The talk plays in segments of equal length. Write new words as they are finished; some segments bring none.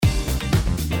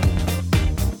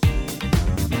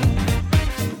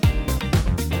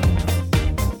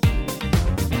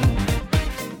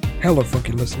Hello,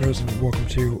 funky listeners, and welcome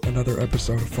to another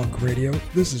episode of Funk Radio.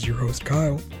 This is your host,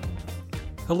 Kyle.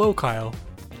 Hello, Kyle,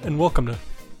 and welcome to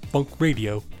Funk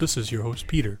Radio. This is your host,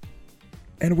 Peter.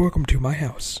 And welcome to my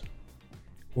house.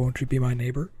 Won't you be my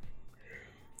neighbor?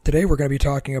 Today we're going to be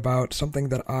talking about something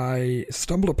that I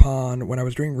stumbled upon when I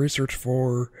was doing research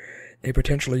for a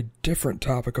potentially different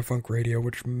topic of Funk Radio,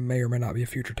 which may or may not be a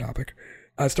future topic.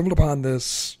 I stumbled upon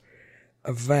this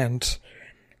event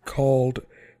called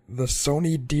the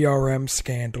Sony DRM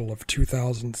Scandal of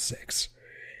 2006.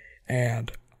 And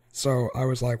so I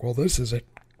was like, well, this is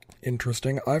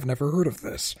interesting. I've never heard of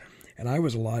this. And I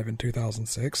was alive in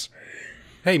 2006.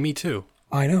 Hey, me too.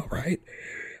 I know, right?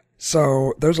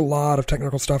 So there's a lot of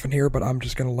technical stuff in here, but I'm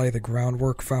just going to lay the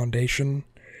groundwork foundation.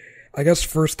 I guess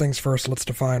first things first, let's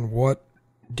define what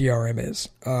DRM is.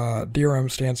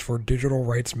 DRM stands for Digital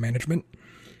Rights Management,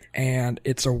 and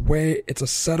it's a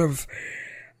set of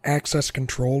access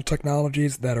control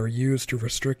technologies that are used to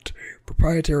restrict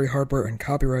proprietary hardware and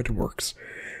copyrighted works.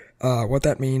 What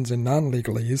that means in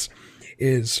non-legalese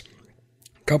is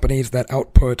companies that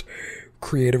output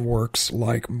creative works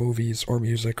like movies or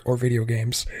music or video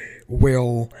games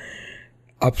will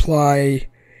apply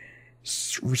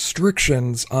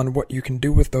restrictions on what you can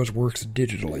do with those works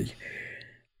digitally.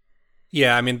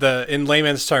 Yeah, I mean, in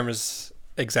layman's terms,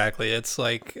 exactly. It's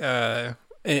like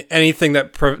anything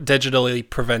that digitally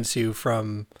prevents you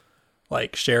from,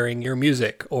 like, sharing your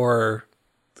music or,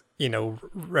 you know,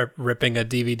 ripping a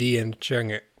DVD and sharing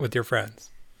it with your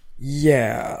friends.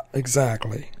 Yeah,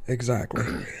 exactly.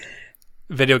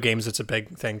 Video games, it's a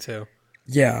big thing, too.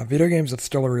 Yeah, video games, it's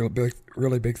still a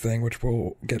really big thing, which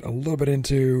we'll get a little bit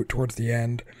into towards the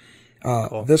end.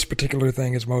 Cool. This particular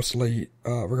thing is mostly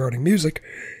regarding music,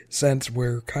 since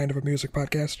we're kind of a music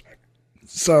podcast.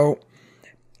 So,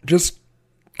 just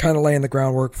kind of laying the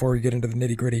groundwork before we get into the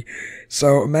nitty-gritty.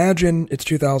 So, imagine it's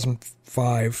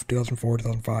 2004,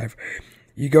 2005.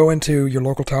 You go into your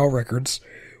local Tower Records,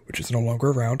 which is no longer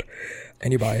around,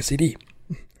 and you buy a CD.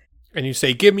 And you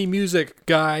say, "Give me music,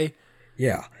 guy."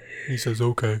 Yeah. He says,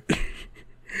 "Okay."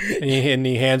 and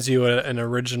he hands you an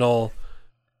original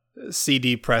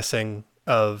CD pressing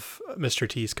of Mr.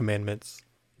 T's Commandments.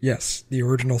 Yes, the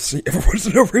original It was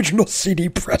an original CD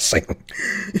pressing.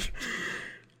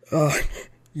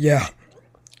 Yeah.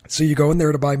 So you go in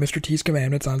there to buy Mr. T's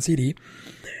Commandments on CD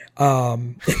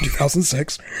in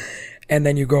 2006, and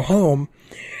then you go home,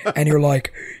 and you're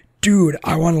like, dude,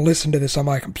 I want to listen to this on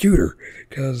my computer,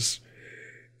 because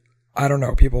I don't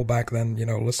know, people back then,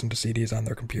 listened to CDs on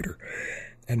their computer,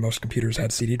 and most computers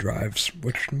had CD drives,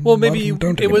 which maybe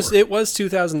don't it was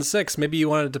 2006. Maybe you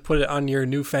wanted to put it on your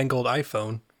newfangled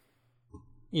iPhone.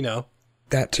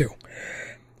 That too.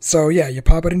 So yeah, you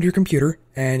pop it into your computer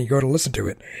and you go to listen to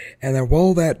it, and then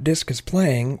while that disc is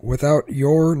playing, without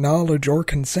your knowledge or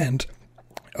consent,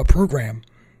 a program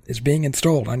is being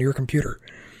installed on your computer.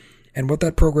 And what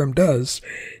that program does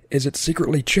is it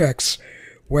secretly checks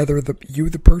whether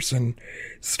the person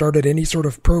started any sort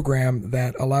of program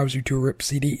that allows you to rip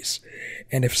CDs.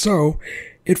 And if so,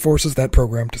 it forces that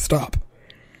program to stop.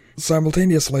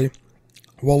 Simultaneously,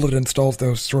 while it installs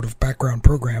those sort of background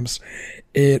programs,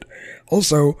 it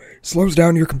also slows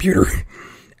down your computer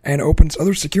and opens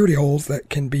other security holes that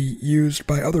can be used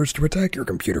by others to attack your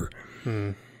computer.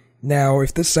 Now,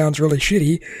 if this sounds really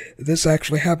shitty, this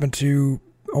actually happened to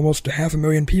almost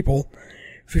 500,000 people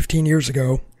 15 years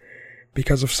ago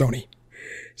because of Sony.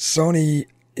 Sony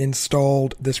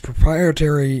installed this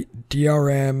proprietary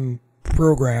DRM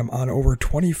program on over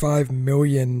 25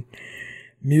 million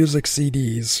music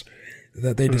CDs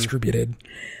that they distributed.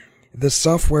 This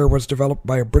software was developed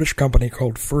by a British company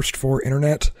called First For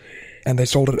Internet, and they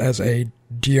sold it as a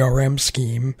DRM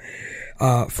scheme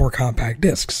for compact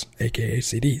discs, aka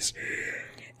CDs.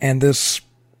 And this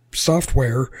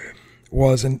software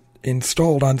was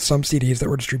installed on some CDs that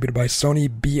were distributed by Sony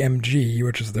BMG,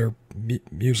 which is their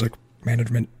music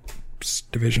management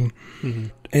division. Mm-hmm.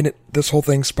 And this whole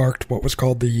thing sparked what was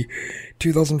called the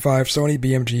 2005 Sony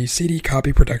BMG CD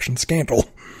copy protection scandal.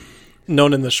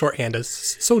 Known in the shorthand as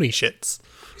Sony shits.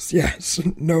 Yes,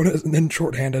 known in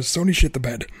shorthand as Sony shit the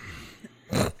bed.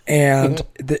 And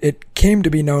it came to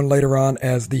be known later on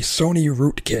as the Sony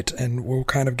Rootkit, and we'll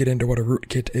kind of get into what a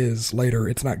rootkit is later.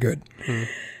 It's not good.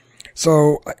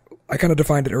 So I kind of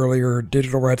defined it earlier.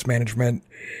 Digital rights management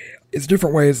is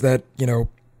different ways that,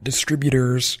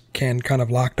 distributors can kind of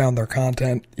lock down their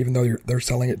content, even though they're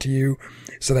selling it to you,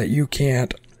 so that you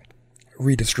can't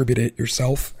redistribute it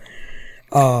yourself.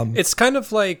 It's kind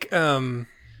of like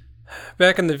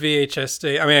back in the VHS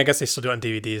day. I mean, I guess they still do it on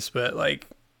DVDs, but like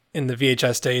in the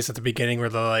VHS days at the beginning where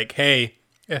they're like, hey,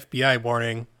 FBI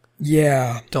warning.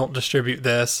 Yeah. Don't distribute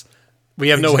this. We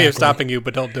have no way of Exactly. stopping you,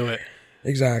 but don't do it.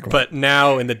 Exactly. But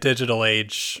now in the digital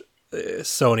age,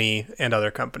 Sony and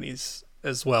other companies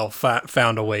as well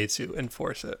found a way to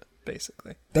enforce it,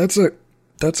 basically. That's a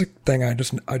thing I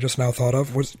just now thought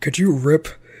of. Could you rip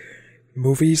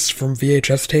movies from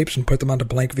VHS tapes and put them onto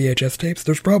blank VHS tapes?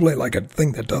 There's probably like a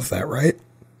thing that does that, right?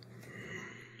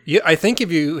 Yeah, I think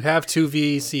if you have two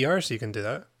VCRs, you can do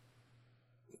that.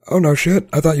 Oh no shit.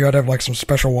 I thought you had to have like some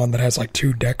special one that has like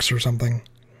 2 decks or something.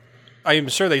 I'm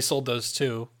sure they sold those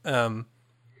too.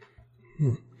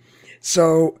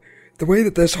 So the way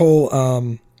that this whole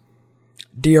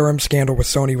DRM scandal with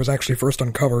Sony was actually first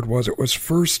uncovered was it was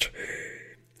first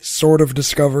sort of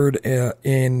discovered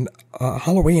in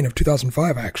Halloween of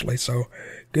 2005, actually, so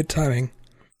good timing.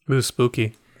 Ooh,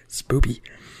 spooky. Spoopy.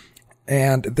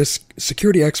 And this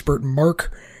security expert,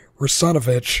 Mark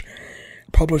Rusanovich,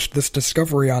 published this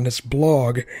discovery on his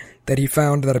blog that he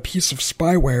found that a piece of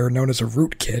spyware known as a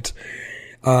rootkit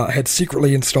had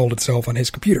secretly installed itself on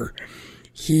his computer.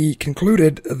 He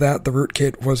concluded that the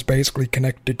rootkit was basically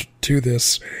connected to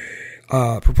this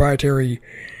proprietary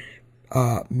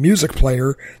music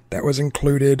player that was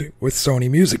included with Sony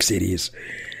music CDs.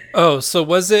 Oh, so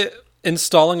was it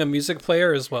installing a music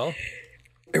player as well?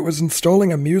 It was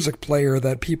installing a music player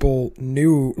that people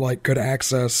knew like could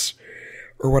access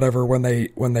or whatever when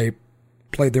they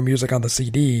played their music on the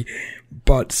CD,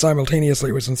 but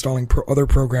simultaneously it was installing other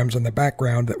programs in the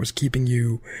background that was keeping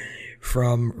you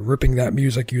from ripping that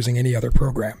music using any other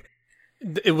program.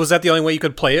 Was that the only way you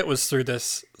could play it, was through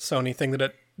this Sony thing that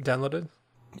it downloaded?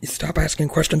 Stop asking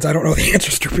questions I don't know the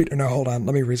answers to, Peter. No, hold on.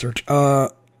 Let me research. I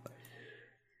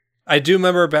do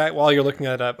remember back, while you're looking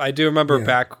that up, I do remember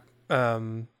back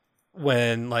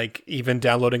when like even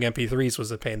downloading MP3s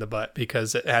was a pain in the butt,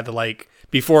 because it had to like,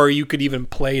 before you could even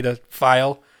play the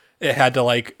file, it had to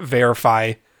like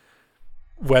verify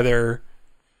whether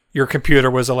your computer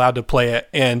was allowed to play it,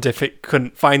 and if it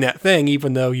couldn't find that thing,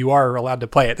 even though you are allowed to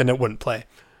play it, then it wouldn't play.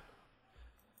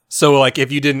 So like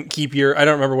if you didn't keep your, I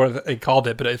don't remember what they called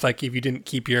it, but it's like if you didn't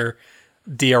keep your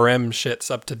DRM shits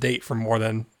up to date for more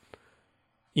than,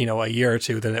 a year or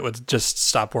two, then it would just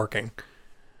stop working.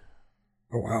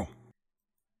 Oh, wow.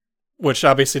 Which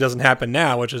obviously doesn't happen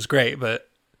now, which is great, but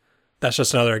that's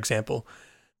just another example.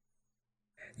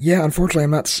 Yeah, unfortunately,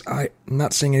 I'm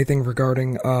not seeing anything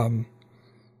regarding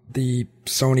the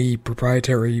Sony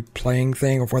proprietary playing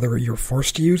thing, of whether you're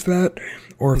forced to use that,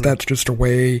 or if that's just a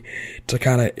way to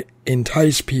kind of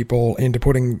entice people into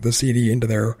putting the CD into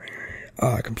their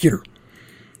computer,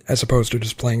 as opposed to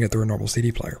just playing it through a normal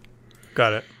CD player.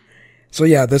 Got it. So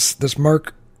yeah, this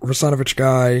Mark Rusanovich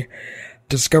guy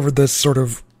discovered this sort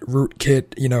of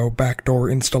rootkit, backdoor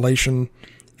installation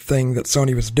thing that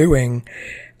Sony was doing,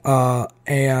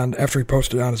 and after he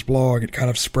posted it on his blog, it kind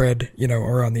of spread,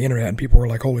 around the internet, and people were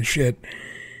like, holy shit.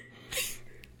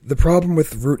 The problem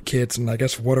with rootkits, and I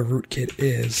guess what a rootkit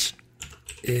is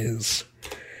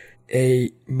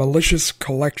a malicious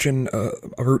collection, a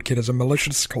rootkit is a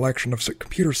malicious collection of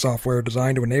computer software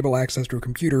designed to enable access to a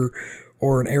computer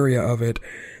or an area of it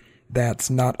that's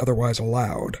not otherwise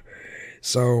allowed.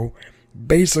 So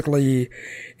basically,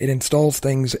 it installs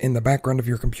things in the background of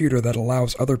your computer that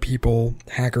allows other people,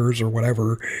 hackers or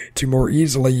whatever, to more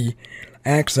easily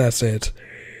access it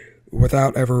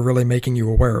without ever really making you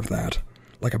aware of that.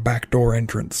 Like a backdoor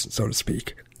entrance, so to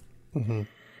speak. Mm-hmm.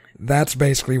 That's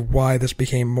basically why this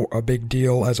became a big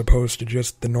deal, as opposed to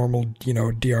just the normal,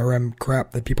 DRM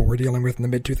crap that people were dealing with in the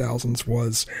mid-2000s,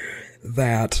 was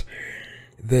that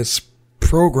this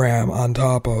program, on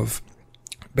top of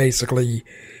basically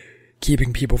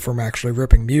keeping people from actually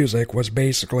ripping music, was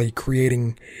basically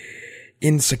creating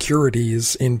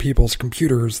insecurities in people's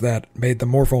computers that made them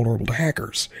more vulnerable to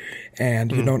hackers.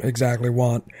 And you don't exactly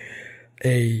want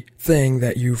a thing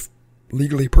that you've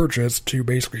legally purchased to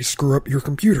basically screw up your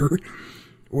computer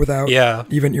without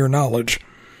even your knowledge.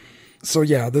 So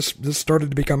yeah, this started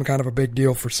to become kind of a big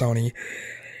deal for Sony.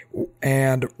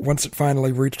 And once it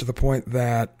finally reached to the point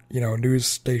that, news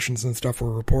stations and stuff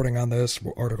were reporting on this,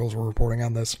 articles were reporting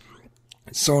on this,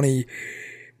 Sony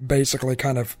basically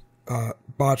kind of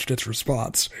botched its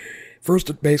response. First,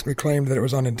 it basically claimed that it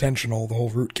was unintentional, the whole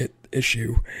rootkit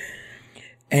issue.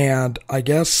 And I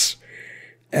guess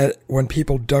when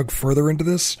people dug further into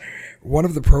this, one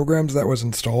of the programs that was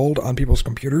installed on people's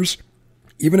computers,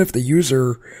 even if the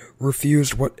user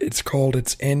refused what it's called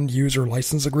its end user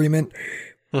license agreement,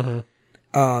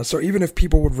 so even if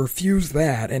people would refuse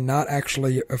that and not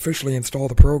actually officially install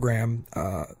the program,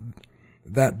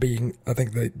 that being, I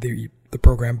think the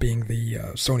program being the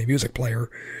Sony Music Player,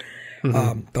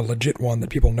 the legit one that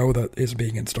people know that is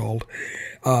being installed,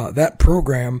 that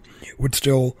program would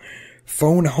still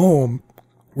phone home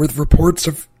with reports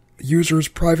of users'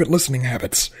 private listening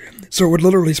habits. So it would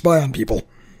literally spy on people,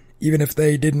 even if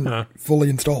they didn't fully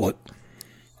install it.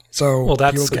 So well,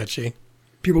 that's sketchy.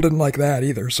 People didn't like that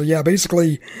either. So yeah,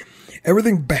 basically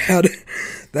everything bad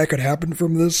that could happen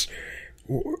from this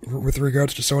with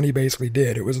regards to Sony basically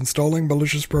did. It was installing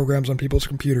malicious programs on people's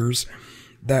computers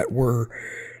that were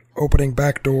opening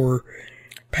backdoor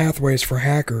pathways for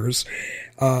hackers.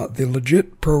 The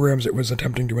legit programs it was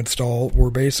attempting to install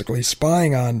were basically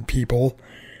spying on people,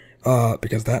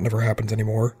 because that never happens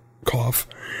anymore. Cough.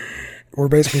 We're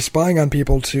basically spying on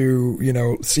people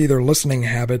to, see their listening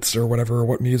habits or whatever,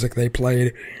 what music they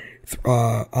played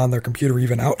on their computer,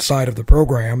 even outside of the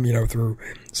program, through,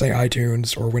 say,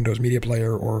 iTunes or Windows Media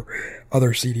Player or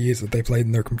other CDs that they played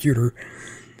in their computer.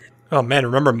 Oh, man,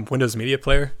 remember Windows Media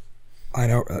Player? I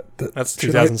know. That's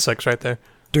 2006 right there.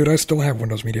 Dude, I still have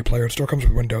Windows Media Player. It still comes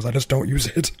with Windows. I just don't use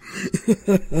it.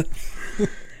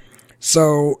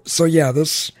 So yeah,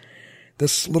 this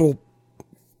little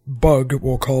bug,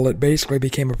 we'll call it, basically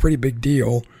became a pretty big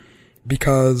deal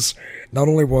because not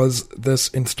only was this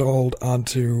installed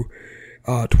onto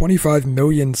 25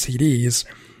 million CDs,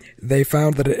 they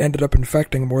found that it ended up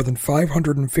infecting more than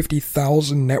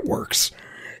 550,000 networks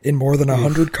in more than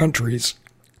 100 countries,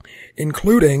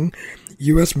 including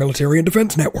U.S. military and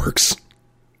defense networks.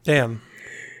 Damn.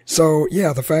 So,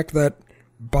 yeah, the fact that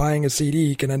buying a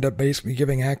CD can end up basically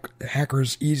giving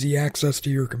hackers easy access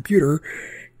to your computer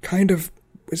kind of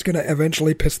is going to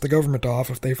eventually piss the government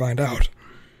off if they find out.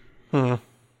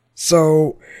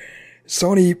 So,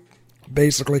 Sony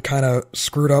basically kind of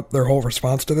screwed up their whole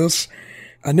response to this.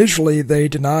 Initially, they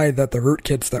denied that the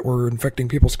rootkits that were infecting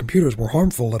people's computers were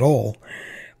harmful at all.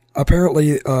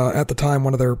 Apparently, at the time,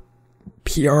 one of their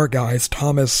PR guys,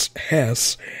 Thomas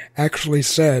Hess, actually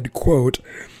said, quote,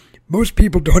 "Most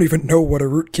people don't even know what a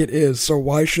rootkit is, so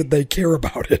why should they care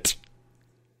about it?"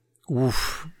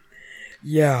 Oof.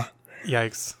 Yeah.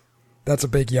 Yikes. That's a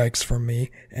big yikes from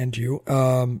me and you.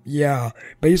 Yeah.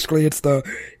 Basically, it's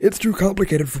too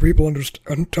complicated for people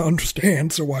to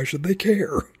understand, so why should they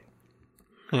care?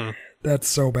 That's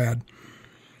so bad.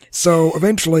 So,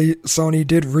 eventually, Sony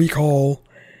did recall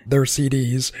their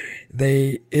CDs.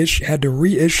 They had to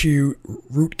reissue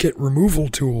rootkit removal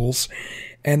tools,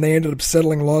 and they ended up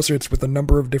settling lawsuits with a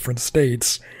number of different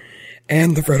states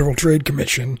and the Federal Trade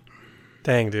Commission.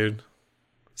 Dang, dude.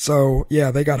 So,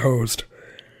 yeah, they got hosed.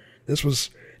 This was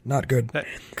not good. That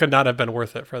could not have been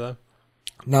worth it for them.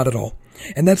 Not at all.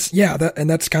 And that's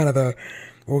kind of the,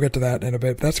 we'll get to that in a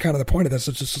bit. That's kind of the point of this.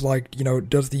 It's just like,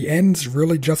 does the ends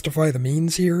really justify the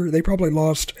means here? They probably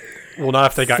lost... Well,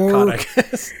 not if they got caught, I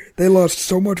guess. They lost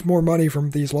so much more money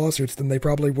from these lawsuits than they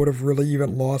probably would have really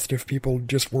even lost if people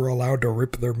just were allowed to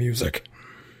rip their music.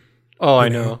 Oh, I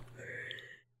know.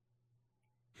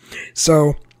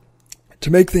 So,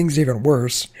 to make things even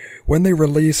worse, when they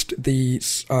released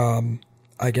these,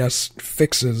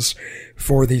 fixes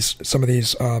for some of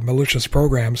these malicious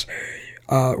programs,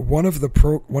 one of the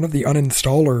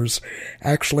uninstallers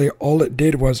actually all it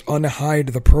did was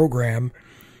unhide the program,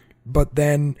 but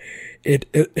then it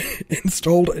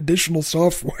installed additional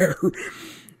software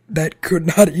that could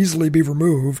not easily be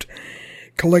removed,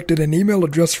 collected an email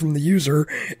address from the user,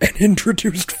 and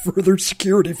introduced further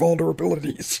security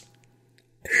vulnerabilities.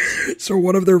 So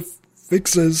one of their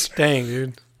fixes... Dang,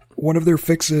 dude. One of their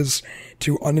fixes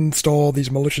to uninstall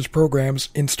these malicious programs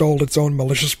installed its own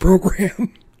malicious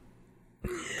program.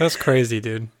 That's crazy,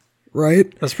 dude.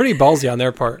 Right? That's pretty ballsy on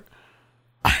their part.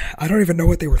 I don't even know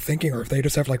what they were thinking, or if they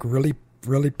just have like really,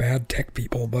 really bad tech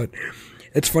people. But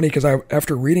it's funny because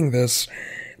after reading this,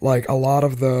 like a lot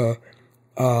of the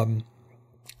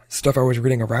stuff I was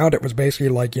reading around it was basically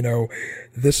like,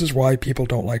 this is why people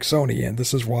don't like Sony, and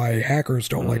this is why hackers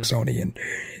don't like Sony. And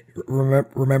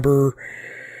remember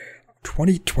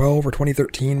 2012 or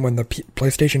 2013 when the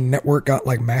PlayStation Network got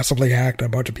like massively hacked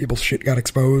and a bunch of people's shit got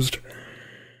exposed?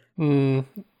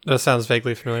 That sounds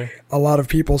vaguely familiar. A lot of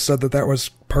people said that was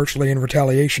partially in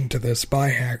retaliation to this by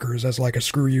hackers as like a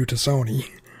screw you to Sony.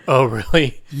 Oh,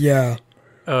 really? Yeah.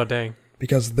 Oh, dang.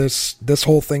 Because this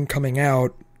whole thing coming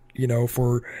out,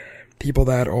 for people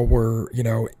that were,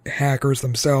 hackers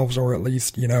themselves, or at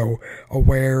least,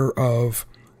 aware of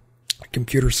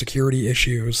computer security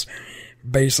issues,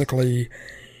 basically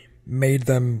made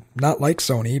them not like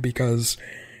Sony because,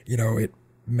 it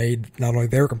made not only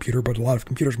their computer, but a lot of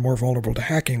computers more vulnerable to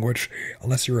hacking, which,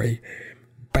 unless you're a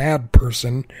bad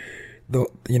person, a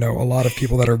lot of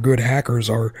people that are good hackers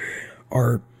are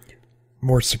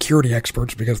more security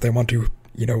experts because they want to,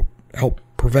 help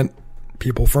prevent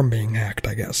people from being hacked,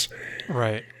 I guess.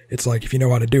 Right. It's like, if you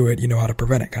know how to do it, you know how to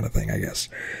prevent it kind of thing, I guess.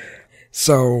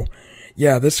 So,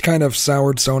 yeah, this kind of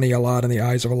soured Sony a lot in the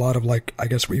eyes of a lot of, like, I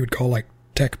guess what you would call, like,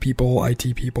 tech people,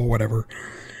 IT people, whatever.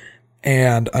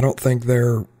 And I don't think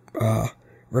their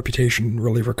reputation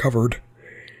really recovered.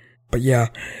 But yeah,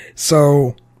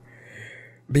 so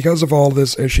because of all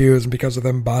this issues and because of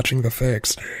them botching the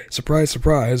fix, surprise,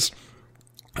 surprise,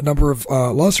 a number of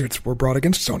lawsuits were brought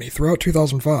against Sony throughout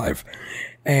 2005.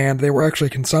 And they were actually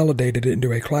consolidated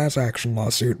into a class action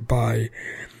lawsuit by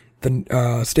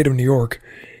the state of New York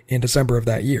in December of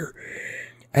that year.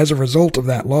 As a result of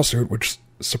that lawsuit, which,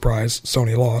 surprise,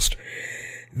 Sony lost,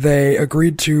 they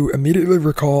agreed to immediately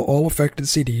recall all affected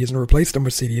CDs and replace them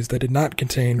with CDs that did not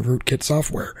contain rootkit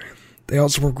software. They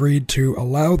also agreed to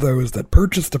allow those that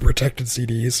purchased the protected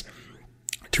CDs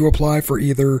to apply for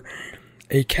either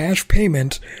a cash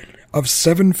payment of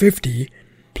 $750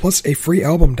 plus a free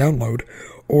album download,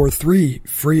 or 3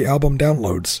 free album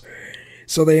downloads.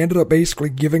 So they ended up basically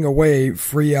giving away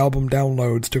free album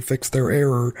downloads to fix their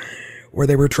error, where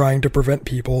they were trying to prevent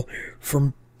people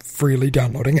from freely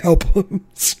downloading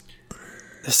albums.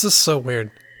 This is so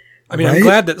weird. I mean, right? I'm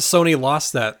glad that Sony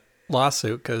lost that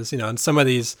lawsuit, because, you know, in some of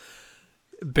these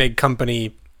big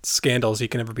company scandals, you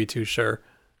can never be too sure.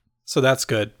 So that's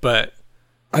good, but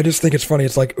I just think it's funny.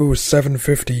 It's like, ooh,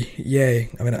 $750, yay.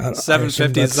 I mean,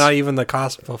 $750 is not even the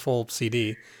cost of a full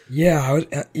CD. Yeah,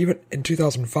 even in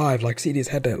 2005, like, CDs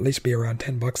had to at least be around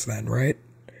 $10 then, right?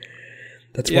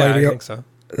 That's why I think so.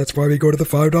 That's why we go to the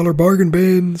 $5 bargain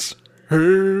bins.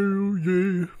 Hell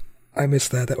yeah! I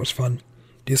missed that. That was fun.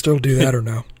 Do you still do that or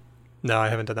no? No, I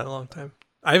haven't done that in a long time.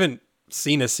 I haven't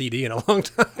seen a CD in a long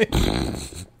time.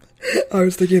 I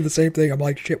was thinking the same thing. I'm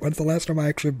like, shit, when's the last time I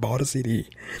actually bought a CD?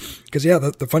 Because, yeah,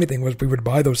 the funny thing was we would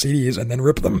buy those CDs and then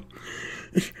rip them.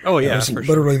 Oh, yeah, that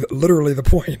was literally the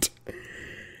point.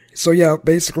 So, yeah,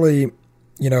 basically,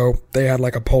 you know, they had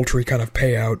like a paltry kind of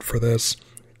payout for this.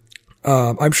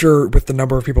 I'm sure with the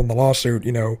number of people in the lawsuit,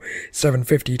 you know,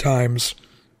 750 times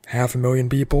 500,000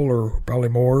 people, or probably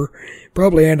more,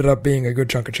 probably ended up being a good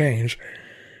chunk of change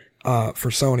for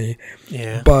Sony.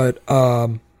 Yeah. But,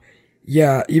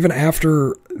 yeah, even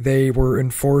after they were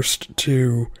enforced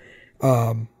to,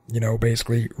 you know,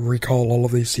 basically recall all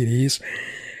of these CDs,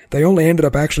 they only ended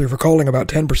up actually recalling about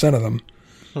 10% of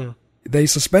them. They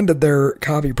suspended their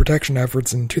copy protection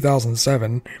efforts in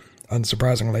 2007,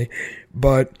 unsurprisingly,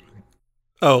 but...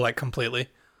 Oh, like completely?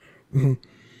 Mm-hmm.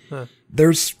 Huh.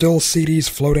 There's still CDs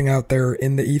floating out there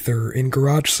in the ether, in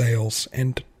garage sales,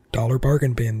 and dollar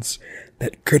bargain bins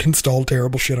that could install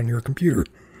terrible shit on your computer.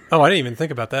 Oh, I didn't even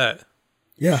think about that.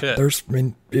 Yeah, shit. I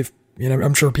mean, if, you know,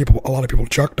 I'm sure a lot of people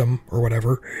chucked them or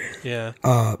whatever. Yeah.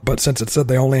 But since it said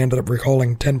they only ended up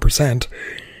recalling 10%,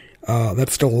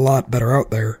 that's still a lot that are out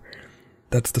there.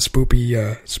 That's the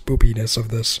spoopiness of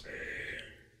this.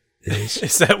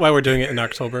 Is that why we're doing it in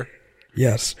October?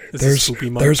 Yes. There's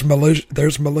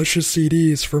malicious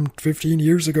CDs from 15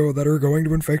 years ago that are going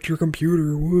to infect your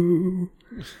computer. Woo.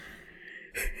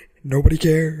 Nobody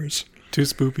cares. Too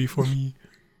spoopy for me.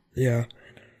 Yeah.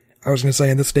 I was going to say,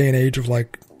 in this day and age of,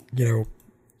 like, you know,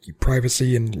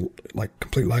 privacy and, like,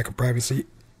 complete lack of privacy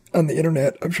on the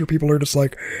internet, I'm sure people are just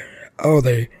like, oh,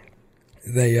 they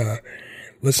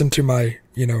listen to my,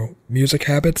 you know, music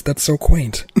habits. That's so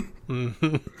quaint.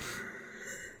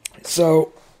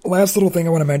 So, last little thing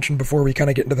I want to mention before we kind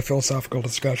of get into the philosophical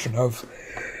discussion of,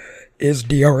 is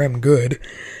DRM good,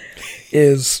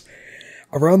 is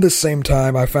around this same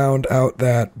time I found out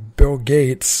that Bill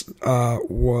Gates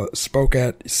spoke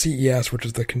at CES, which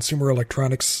is the Consumer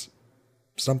Electronics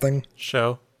something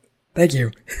show. Thank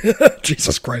you.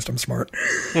 Jesus Christ, I'm smart.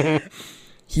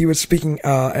 He was speaking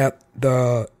at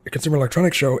the Consumer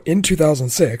Electronics Show in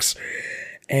 2006,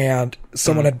 and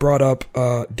someone had brought up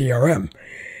DRM.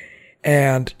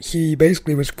 And he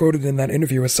basically was quoted in that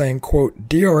interview as saying, quote,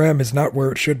 DRM is not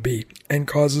where it should be and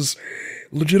causes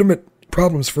legitimate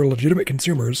problems for legitimate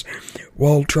consumers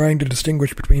while trying to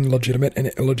distinguish between legitimate and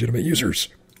illegitimate users.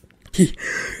 He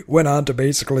went on to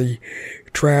basically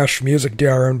trash music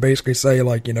DRM, basically say,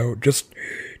 like, you know, just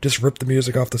rip the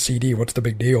music off the CD. What's the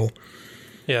big deal?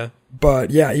 Yeah.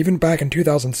 But yeah, even back in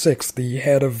 2006, the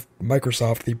head of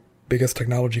Microsoft, the biggest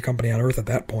technology company on earth at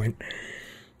that point,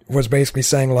 was basically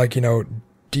saying, like, you know,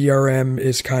 DRM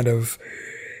is kind of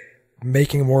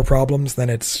making more problems than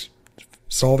it's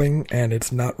solving, and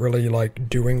it's not really, like,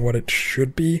 doing what it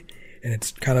should be, and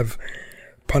it's kind of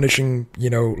punishing, you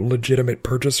know, legitimate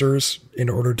purchasers in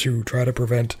order to try to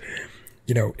prevent,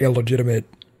 you know, illegitimate,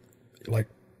 like,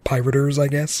 pirators, I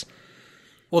guess.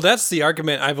 Well, that's the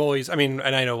argument I've always, I mean,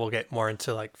 and I know we'll get more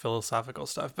into, like, philosophical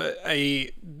stuff, but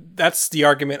that's the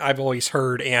argument I've always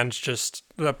heard, and just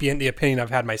the opinion I've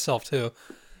had myself too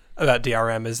about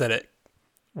DRM, is that it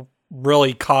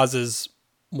really causes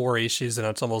more issues than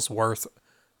it's almost worth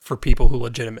for people who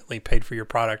legitimately paid for your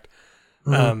product.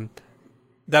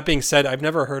 That being said, I've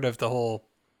never heard of the whole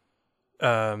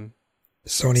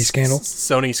Sony scandal.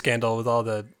 Sony scandal with all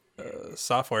the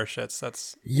software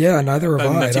shits. Neither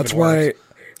have I. That's why. Worse.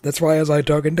 That's why, as I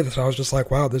dug into this, I was just like,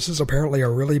 "Wow, this is apparently a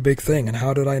really big thing." And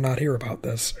how did I not hear about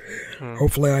this?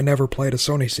 Hopefully, I never played a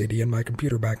Sony CD in my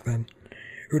computer back then.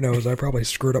 Who knows? I probably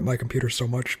screwed up my computer so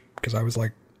much because I was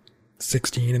like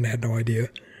 16 and had no idea.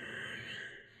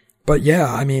 But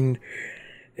yeah, I mean,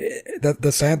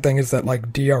 the sad thing is that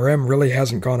like DRM really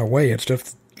hasn't gone away. It's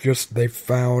just they've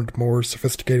found more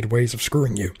sophisticated ways of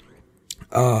screwing you.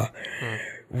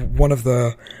 One of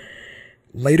the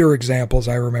later examples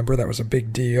I remember that was a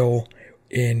big deal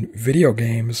in video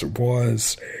games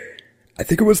was, I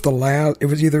think it was the last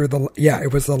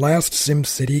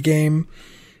SimCity game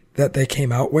that they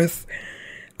came out with.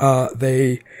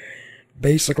 They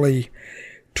basically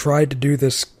tried to do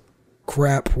this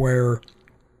crap where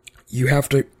you have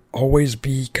to always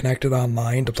be connected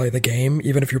online to play the game,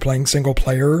 even if you're playing single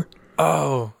player.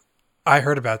 Oh, I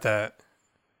heard about that.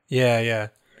 Yeah.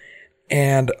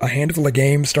 And a handful of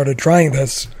games started trying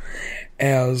this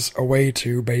as a way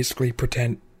to basically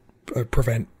prevent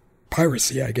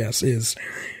piracy, I guess, is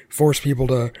force people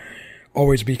to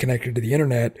always be connected to the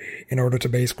internet in order to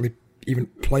basically even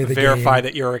play the game. Verify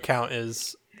that your account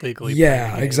is legally.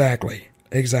 Yeah, exactly.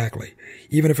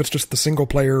 Even if it's just the single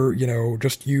player,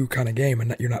 just you kind of game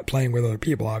and you're not playing with other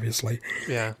people, obviously.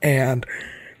 Yeah. And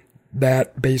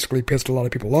that basically pissed a lot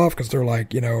of people off because they're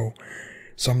like,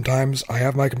 sometimes I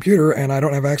have my computer and I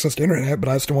don't have access to internet, but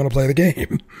I still want to play the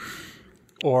game.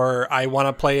 Or I want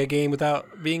to play a game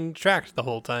without being tracked the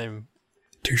whole time.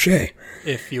 Touché.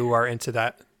 If you are into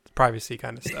that privacy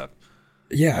kind of stuff.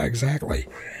 Yeah, exactly.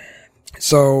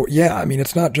 So, yeah, I mean,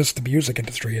 it's not just the music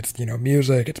industry. It's,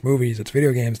 music, it's movies, it's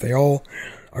video games. They all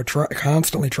are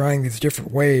constantly trying these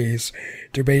different ways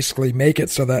to basically make it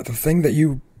so that the thing that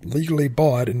you legally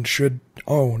bought and should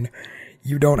own,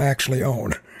 you don't actually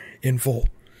own in full.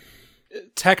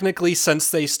 Technically,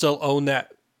 since they still own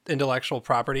that intellectual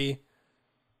property,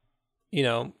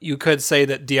 you could say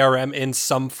that DRM in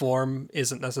some form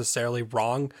isn't necessarily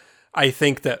wrong. I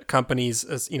think that companies,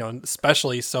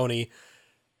 especially Sony,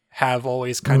 have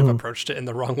always kind of approached it in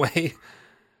the wrong way.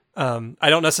 I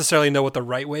don't necessarily know what the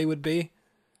right way would be,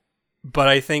 but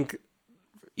I think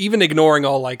even ignoring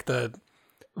all like the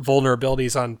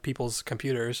vulnerabilities on people's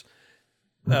computers,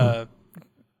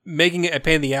 making it a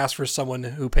pain in the ass for someone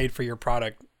who paid for your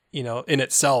product, in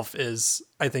itself is,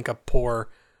 I think, a poor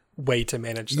way to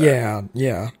manage that.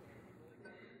 Yeah.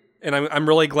 And I'm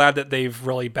really glad that they've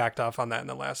really backed off on that in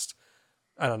the last,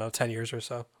 10 years or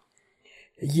so.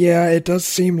 Yeah, it does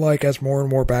seem like as more and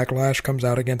more backlash comes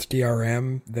out against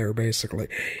DRM, they're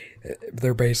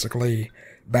basically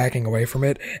backing away from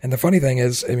it. And the funny thing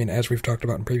is, I mean, as we've talked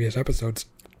about in previous episodes,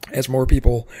 as more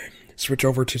people switch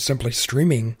over to simply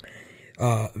streaming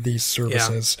these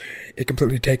services, it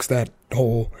completely takes that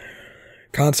whole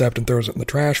concept and throws it in the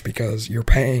trash because you're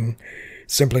paying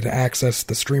simply to access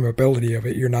the streamability of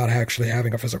it. You're not actually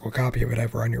having a physical copy of it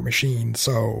ever on your machine.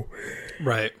 So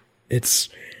right. It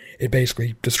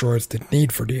basically destroys the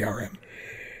need for DRM.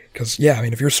 Because, yeah, I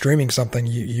mean, if you're streaming something,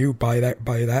 you by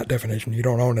that definition, you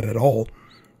don't own it at all.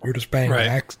 You're just paying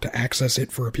to access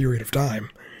it for a period of time.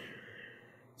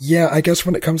 Yeah, I guess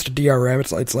when it comes to DRM,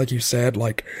 it's like you said,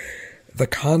 like, the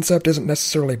concept isn't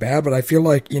necessarily bad, but I feel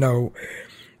like,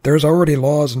 there's already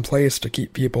laws in place to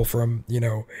keep people from,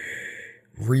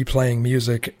 replaying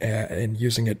music and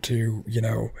using it to,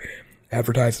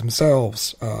 advertise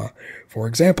themselves. For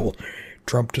example,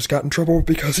 Trump just got in trouble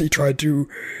because he tried to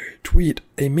tweet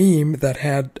a meme that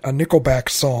had a Nickelback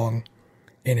song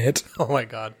in it. Oh my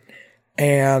God.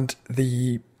 And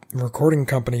the recording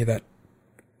company that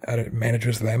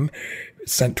manages them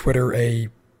sent Twitter a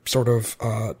sort of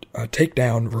a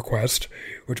takedown request,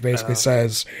 which basically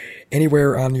says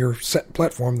anywhere on your set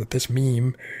platform that this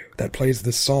meme that plays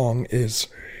this song is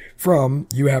from,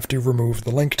 you have to remove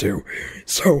the link to.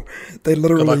 So they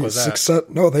literally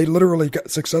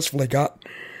successfully got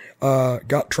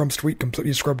Trump's tweet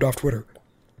completely scrubbed off Twitter.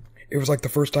 It was like the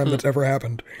first time that's ever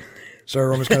happened. So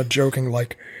everyone was kind of joking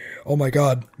like, oh my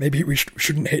God, maybe we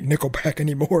shouldn't hate Nickelback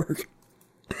anymore.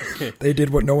 They did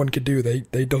what no one could do.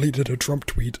 They deleted a Trump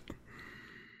tweet.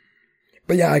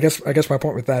 But yeah, I guess my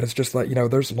point with that is just that,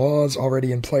 there's laws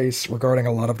already in place regarding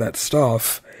a lot of that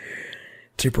stuff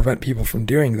to prevent people from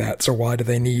doing that. So why do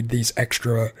they need these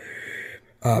extra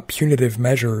punitive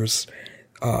measures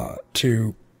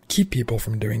to keep people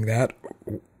from doing that?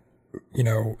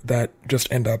 That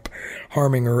just end up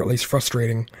harming or at least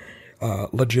frustrating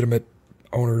legitimate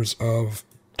owners of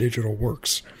digital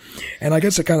works. And I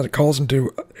guess it kind of calls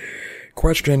into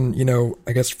question,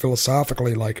 I guess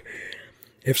philosophically, like,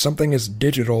 if something is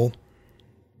digital,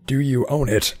 do you own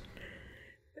it?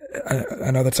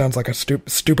 I know that sounds like a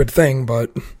stupid thing,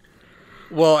 but...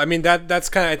 Well, I mean, that's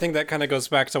kind of, I think that kind of goes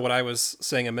back to what I was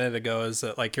saying a minute ago, is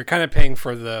that, like, you're kind of paying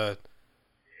for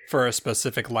a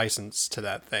specific license to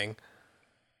that thing.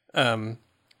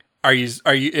 Are you,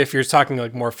 if you're talking,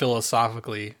 like, more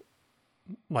philosophically,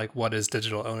 like, what is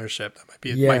digital ownership? That might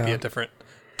be a different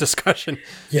discussion.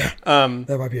 Yeah.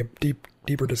 That might be a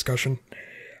deeper discussion.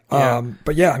 Yeah.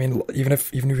 But yeah, I mean, even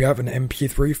if you have an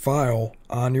MP3 file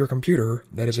on your computer,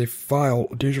 that is a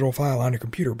digital file on your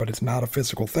computer, but it's not a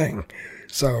physical thing.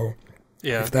 So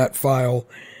if that file,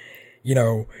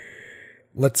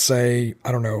 let's say,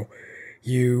 I don't know,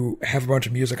 you have a bunch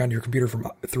of music on your computer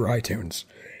through iTunes,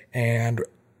 and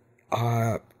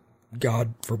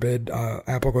God forbid,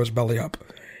 Apple goes belly up,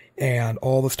 and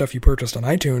all the stuff you purchased on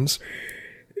iTunes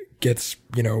gets,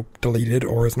 deleted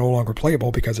or is no longer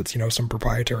playable because it's, some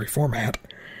proprietary format,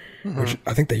 which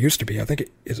I think they used to be. I think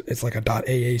it's like a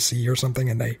 .AAC or something,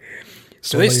 and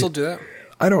do they still do that?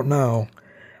 I don't know.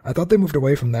 I thought they moved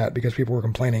away from that because people were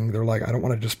complaining. They're like, I don't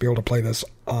want to just be able to play this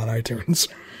on iTunes.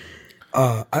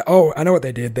 I know what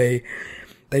they did. They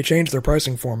changed their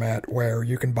pricing format where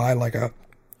you can buy like a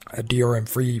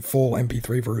DRM-free full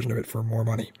MP3 version of it for more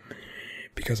money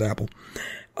because Apple.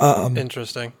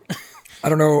 Interesting. I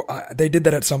don't know. They did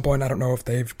that at some point. I don't know if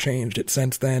they've changed it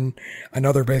since then. I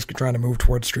know they're basically trying to move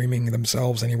towards streaming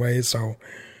themselves anyways. So,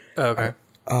 okay.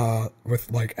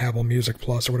 With like Apple Music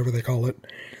Plus or whatever they call it,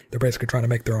 they're basically trying to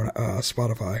make their own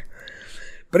Spotify.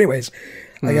 But anyways,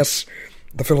 I guess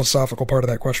the philosophical part of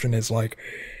that question is like,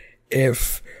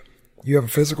 if you have a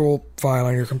physical file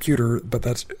on your computer, but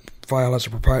that file has a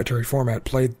proprietary format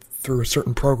played through a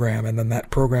certain program, and then that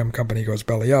program company goes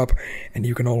belly up, and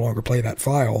you can no longer play that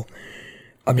file.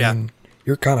 I mean,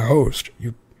 you're kind of hosed.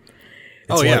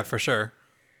 For sure.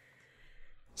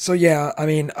 So yeah, I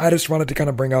mean, I just wanted to kind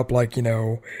of bring up, like, I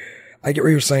get what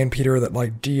you're saying, Peter, that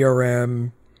like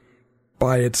DRM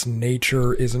by its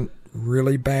nature isn't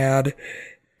really bad.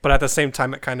 But at the same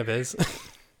time, it kind of is.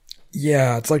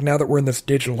 Yeah, it's like now that we're in this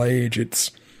digital age,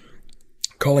 it's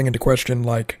calling into question,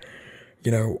 like,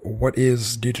 what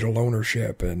is digital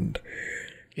ownership? And,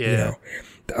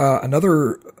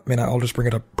 another, I mean, I'll just bring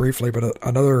it up briefly, but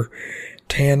another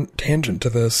tangent to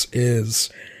this is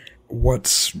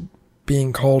what's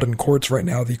being called in courts right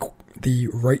now the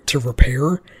right to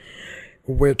repair,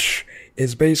 which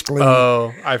is basically...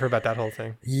 Oh, I've heard about that whole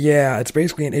thing. Yeah, it's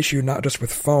basically an issue not just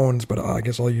with phones, but I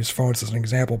guess I'll use phones as an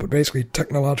example, but basically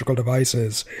technological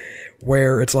devices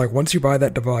where it's like, once you buy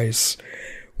that device,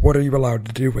 what are you allowed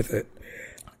to do with it?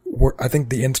 I think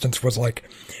the instance was like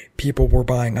people were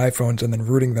buying iPhones and then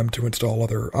rooting them to install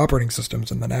other operating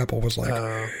systems, and then Apple was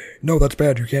like, no, that's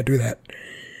bad, you can't do that.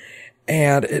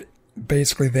 And it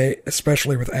basically,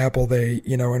 especially with Apple, they,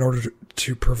 in order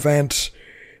to prevent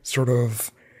sort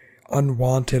of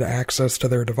unwanted access to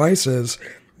their devices,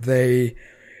 they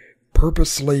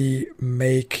purposely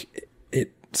make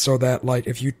it so that, like,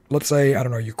 if you, let's say, I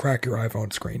don't know, you crack your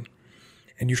iPhone screen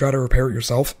and you try to repair it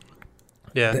yourself,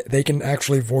 they can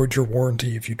actually void your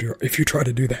warranty if you try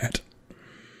to do that,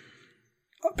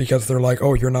 because they're like,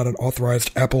 oh, you're not an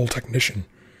authorized Apple technician.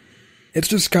 It's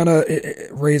just kind of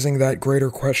raising that greater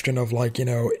question of, like,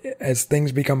 as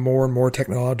things become more and more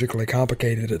technologically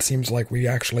complicated, it seems like we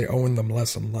actually own them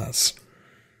less and less.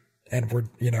 And we're,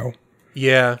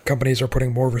 companies are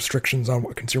putting more restrictions on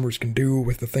what consumers can do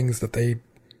with the things that they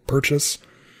purchase.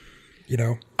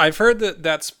 I've heard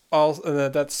that's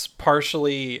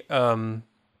partially, and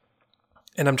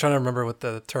I'm trying to remember what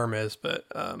the term is, but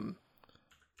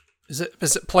is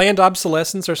it planned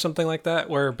obsolescence or something like that,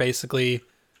 where basically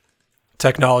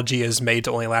technology is made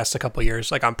to only last a couple of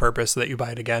years, like on purpose, so that you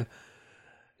buy it again.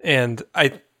 And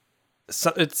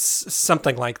it's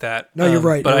something like that. No, you're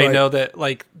right. But I know that,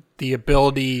 like, the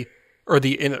ability, or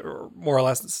more or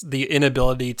less the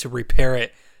inability to repair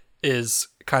it is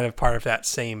kind of part of that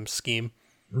same scheme.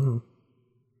 Mm-hmm.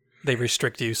 They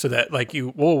restrict you so that, like,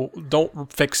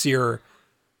 don't fix your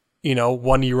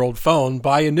 1-year-old phone,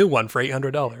 buy a new one for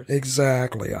 $800.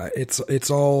 Exactly. It's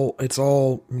all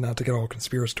not to get all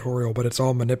conspiratorial, but it's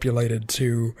all manipulated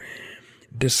to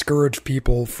discourage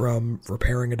people from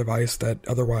repairing a device that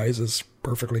otherwise is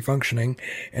perfectly functioning,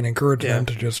 and encourage them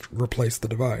to just replace the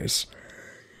device.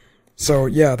 So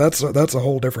yeah, that's a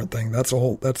whole different thing.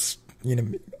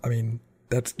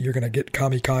 You're gonna get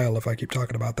Commie Kyle if I keep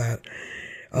talking about that.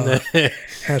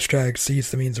 Hashtag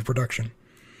seize the means of production.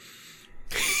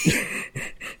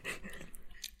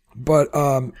 But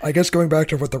I guess going back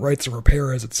to what the rights of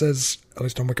repair is, it says, at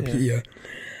least on Wikipedia,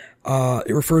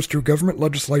 it refers to government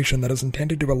legislation that is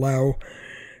intended to allow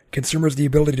consumers the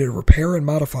ability to repair and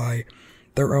modify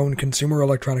their own consumer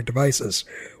electronic devices,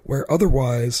 where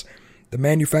otherwise the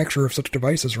manufacturer of such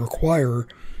devices require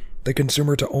the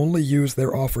consumer to only use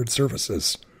their offered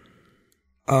services.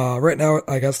 Right now,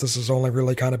 I guess this is only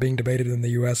really kind of being debated in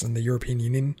the US and the European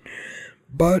Union,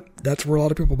 but that's where a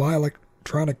lot of people buy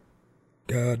electronic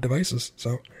devices,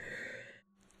 so.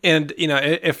 And, you know,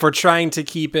 if we're trying to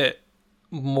keep it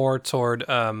more toward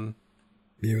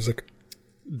Music.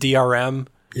 DRM,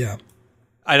 Yeah.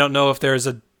 I don't know if there's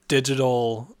a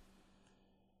digital,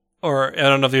 or I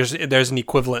don't know if there's an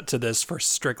equivalent to this for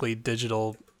strictly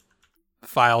digital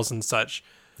files and such.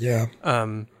 Yeah.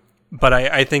 But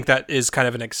I think that is kind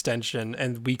of an extension,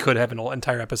 and we could have an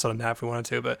entire episode on that if we wanted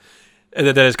to, but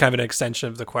that is kind of an extension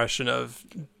of the question of,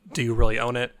 do you really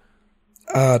own it?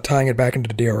 Tying it back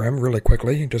into DRM really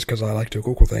quickly, just because I like to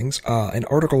Google things. An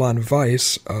article on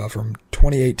Vice from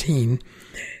 2018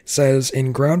 says,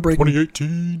 in groundbreaking...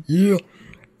 2018? Yeah.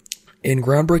 In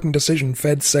groundbreaking decision,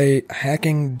 feds say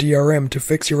hacking DRM to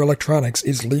fix your electronics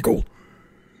is legal.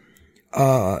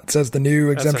 It says the new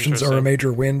exemptions are a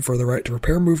major win for the right to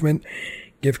repair movement,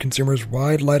 give consumers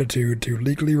wide latitude to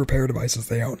legally repair devices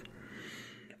they own.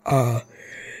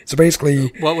 So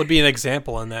basically... What would be an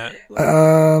example in that?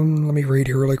 Let me read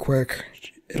here really quick.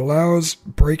 It allows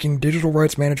breaking digital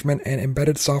rights management and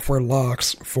embedded software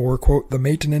locks for, quote, the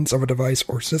maintenance of a device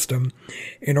or system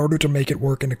in order to make it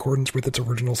work in accordance with its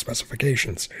original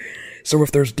specifications. So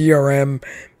if there's DRM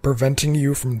preventing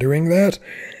you from doing that,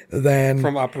 then...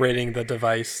 From operating the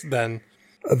device, then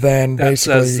that basically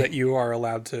says basically... that you are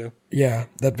allowed to. Yeah,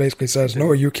 that basically says,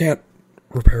 no, you can't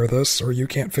repair this, or you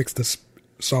can't fix this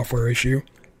software issue.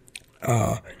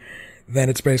 Then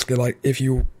it's basically like, if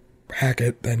you hack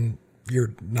it, then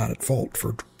you're not at fault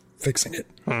for fixing it.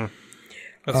 That's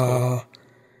cool.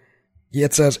 Yeah,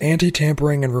 it says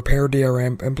anti-tampering and repair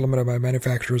DRM implemented by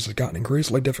manufacturers has gotten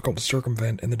increasingly difficult to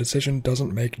circumvent, and the decision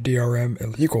doesn't make DRM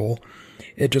illegal.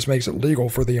 It just makes it legal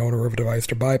for the owner of a device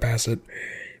to bypass it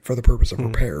for the purpose of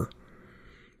repair.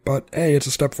 But hey, it's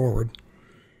a step forward.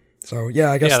 So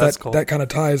yeah, I guess cool. that kind of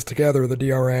ties together the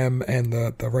DRM and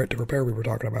the right to repair we were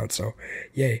talking about. So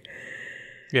yay.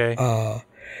 Yay.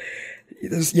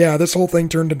 This whole thing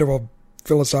turned into a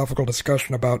philosophical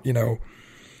discussion about,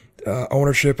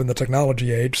 ownership in the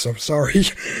technology age. So sorry.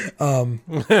 I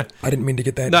didn't mean to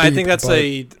get that No, deep, I think that's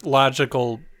a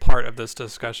logical part of this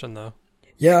discussion, though.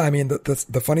 Yeah, I mean,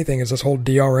 the funny thing is this whole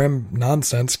DRM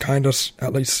nonsense kind of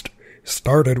at least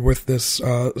started with this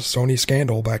Sony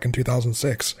scandal back in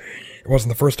 2006. It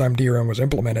wasn't the first time DRM was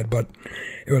implemented, but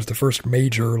it was the first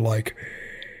major,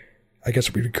 I guess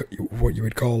what you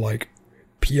would call,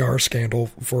 PR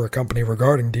scandal for a company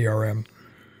regarding DRM.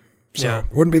 So it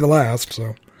wouldn't be the last,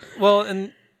 so... Well,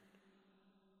 and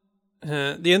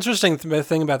the interesting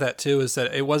thing about that, too, is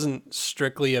that it wasn't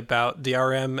strictly about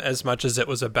DRM as much as it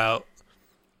was about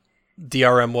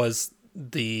DRM was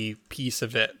the piece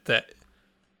of it that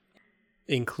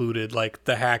included,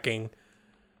 the hacking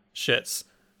shits,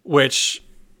 which,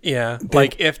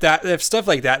 if stuff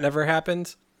like that never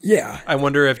happened, I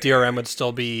wonder if DRM would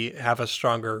still have a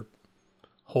stronger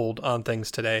hold on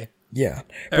things today. Yeah.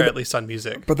 Or at least on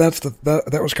music. But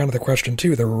that was kind of the question,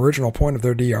 too. The original point of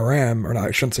their DRM, or not,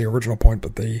 I shouldn't say original point,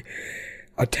 but the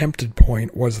attempted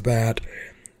point was that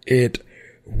it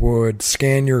would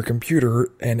scan your computer,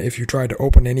 and if you tried to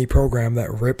open any program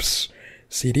that rips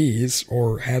CDs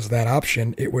or has that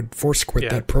option, it would force quit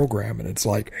that program. And it's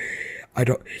like,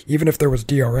 even if there was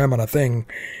DRM on a thing,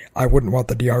 I wouldn't want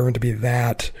the DRM to be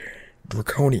that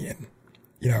draconian.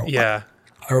 Yeah.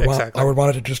 I would want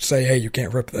it to just say, hey, you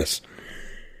can't rip this.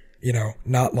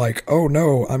 Not like, oh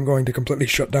no, I'm going to completely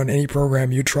shut down any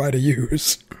program you try to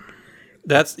use.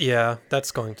 That's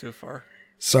going too far.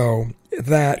 So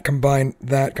that combined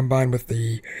with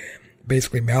the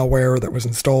basically malware that was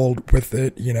installed with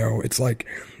it, it's like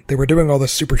they were doing all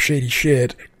this super shady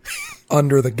shit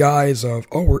under the guise of,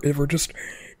 we're just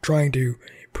trying to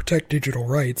protect digital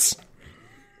rights.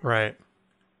 Right.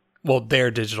 Well,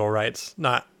 their digital rights,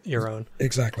 not your own.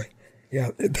 Exactly. Yeah,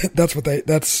 that's what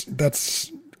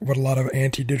a lot of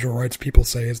anti-digital rights people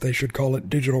say, is they should call it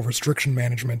digital restriction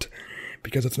management,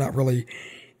 because it's not really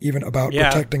even about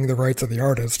protecting the rights of the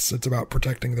artists. It's about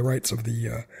protecting the rights of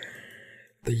the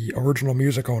original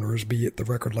music owners, be it the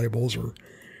record labels or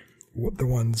the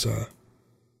ones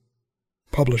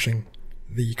publishing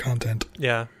the content.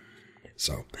 Yeah.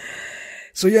 So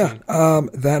yeah,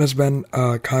 that has been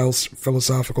Kyle's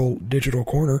Philosophical Digital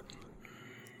Corner.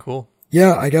 Cool.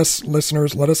 yeah, I guess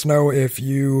listeners, let us know if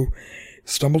you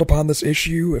stumbled upon this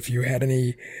issue, if you had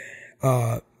any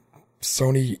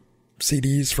Sony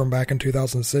CDs from back in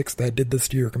 2006 that did this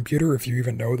to your computer, if you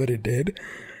even know that it did,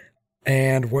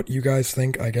 and what you guys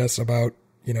think, I guess, about,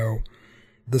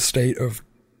 the state of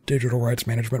digital rights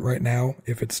management right now,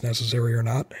 if it's necessary or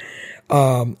not.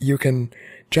 You can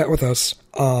chat with us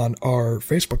on our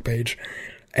Facebook page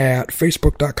at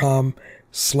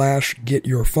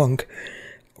facebook.com/getyourfunk.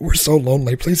 We're so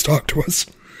lonely. Please talk to us.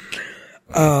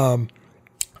 Because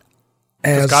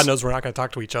God knows we're not going to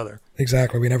talk to each other.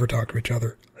 Exactly. We never talk to each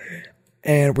other.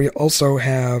 And we also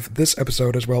have this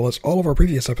episode, as well as all of our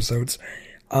previous episodes,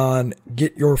 on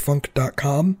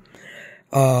getyourfunk.com.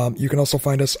 You can also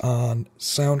find us on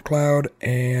SoundCloud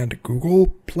and Google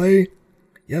Play.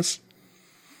 Yes?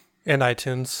 And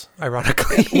iTunes,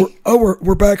 ironically.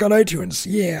 We're back on iTunes.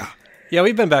 Yeah. Yeah,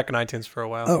 we've been back on iTunes for a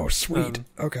while. Oh, sweet.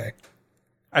 Okay.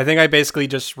 I think I basically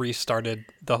just restarted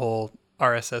the whole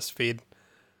RSS feed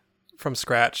from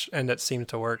scratch, and it seemed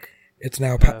to work. It's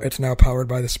now powered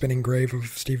by the spinning grave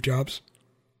of Steve Jobs.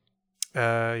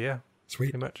 Yeah.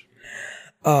 Sweet. Pretty much.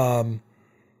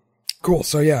 Cool.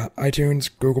 So yeah, iTunes,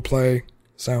 Google Play,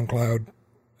 SoundCloud,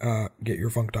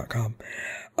 getyourfunk.com.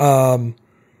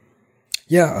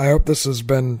 Yeah, I hope this has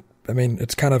been,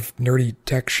 it's kind of nerdy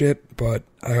tech shit, but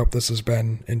I hope this has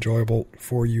been enjoyable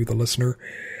for you, the listener.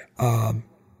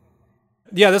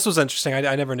 Yeah, this was interesting.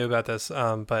 I never knew about this,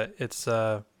 but it's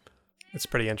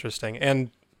pretty interesting. And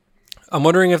I'm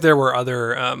wondering if there were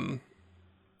other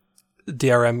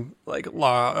DRM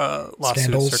lawsuits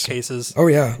Scandals. or cases. Oh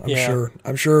yeah, I'm sure.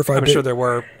 I'm sure there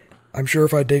were. I'm sure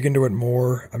if I dig into it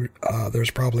more,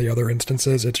 there's probably other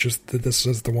instances. It's just that this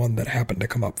is the one that happened to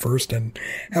come up first and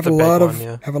have a lot of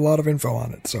info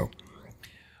on it. So,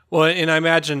 well, and I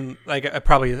imagine, like I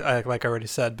already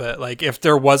said, but like if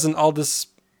there wasn't all this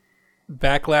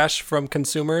backlash from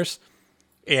consumers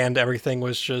and everything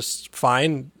was just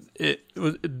fine,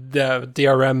 the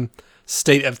DRM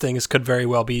state of things could very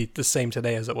well be the same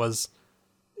today as it was,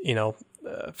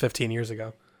 15 years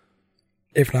ago.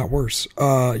 If not worse.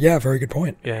 Yeah, very good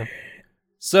point. Yeah.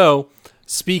 So,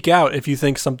 speak out if you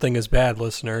think something is bad,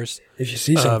 listeners. If you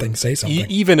see something, say something.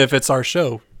 Even if it's our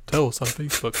show, tell us on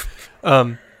Facebook.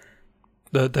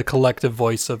 The collective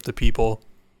voice of the people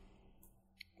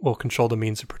will control the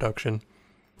means of production.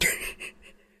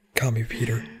 Call me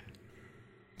Peter.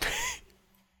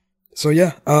 So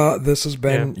yeah, this has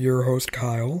been your host,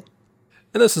 Kyle.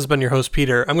 And this has been your host,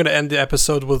 Peter. I'm going to end the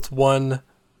episode with one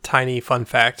tiny fun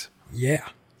fact. Yeah.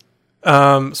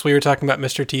 So we were talking about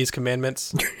Mr. T's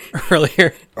commandments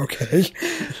earlier. Okay.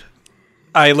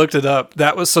 I looked it up.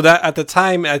 That at the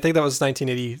time, I think that was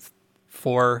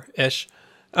 1984-ish.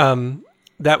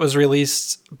 That was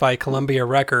released by Columbia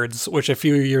Records, which a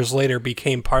few years later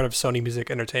became part of Sony Music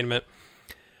Entertainment.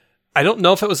 I don't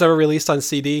know if it was ever released on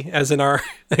CD, as in our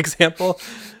example.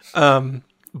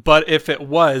 But if it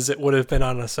was, it would have been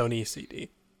on a Sony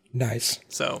CD. Nice.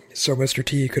 So Mr.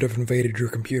 T could have invaded your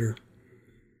computer.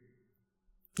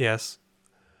 Yes.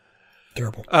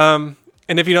 Terrible. And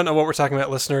if you don't know what we're talking about,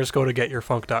 listeners, go to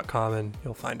getyourfunk.com and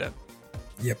you'll find it.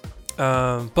 Yep.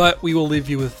 But we will leave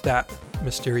you with that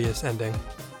mysterious ending.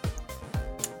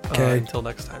 Okay. Until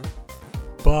next time.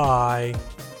 Bye.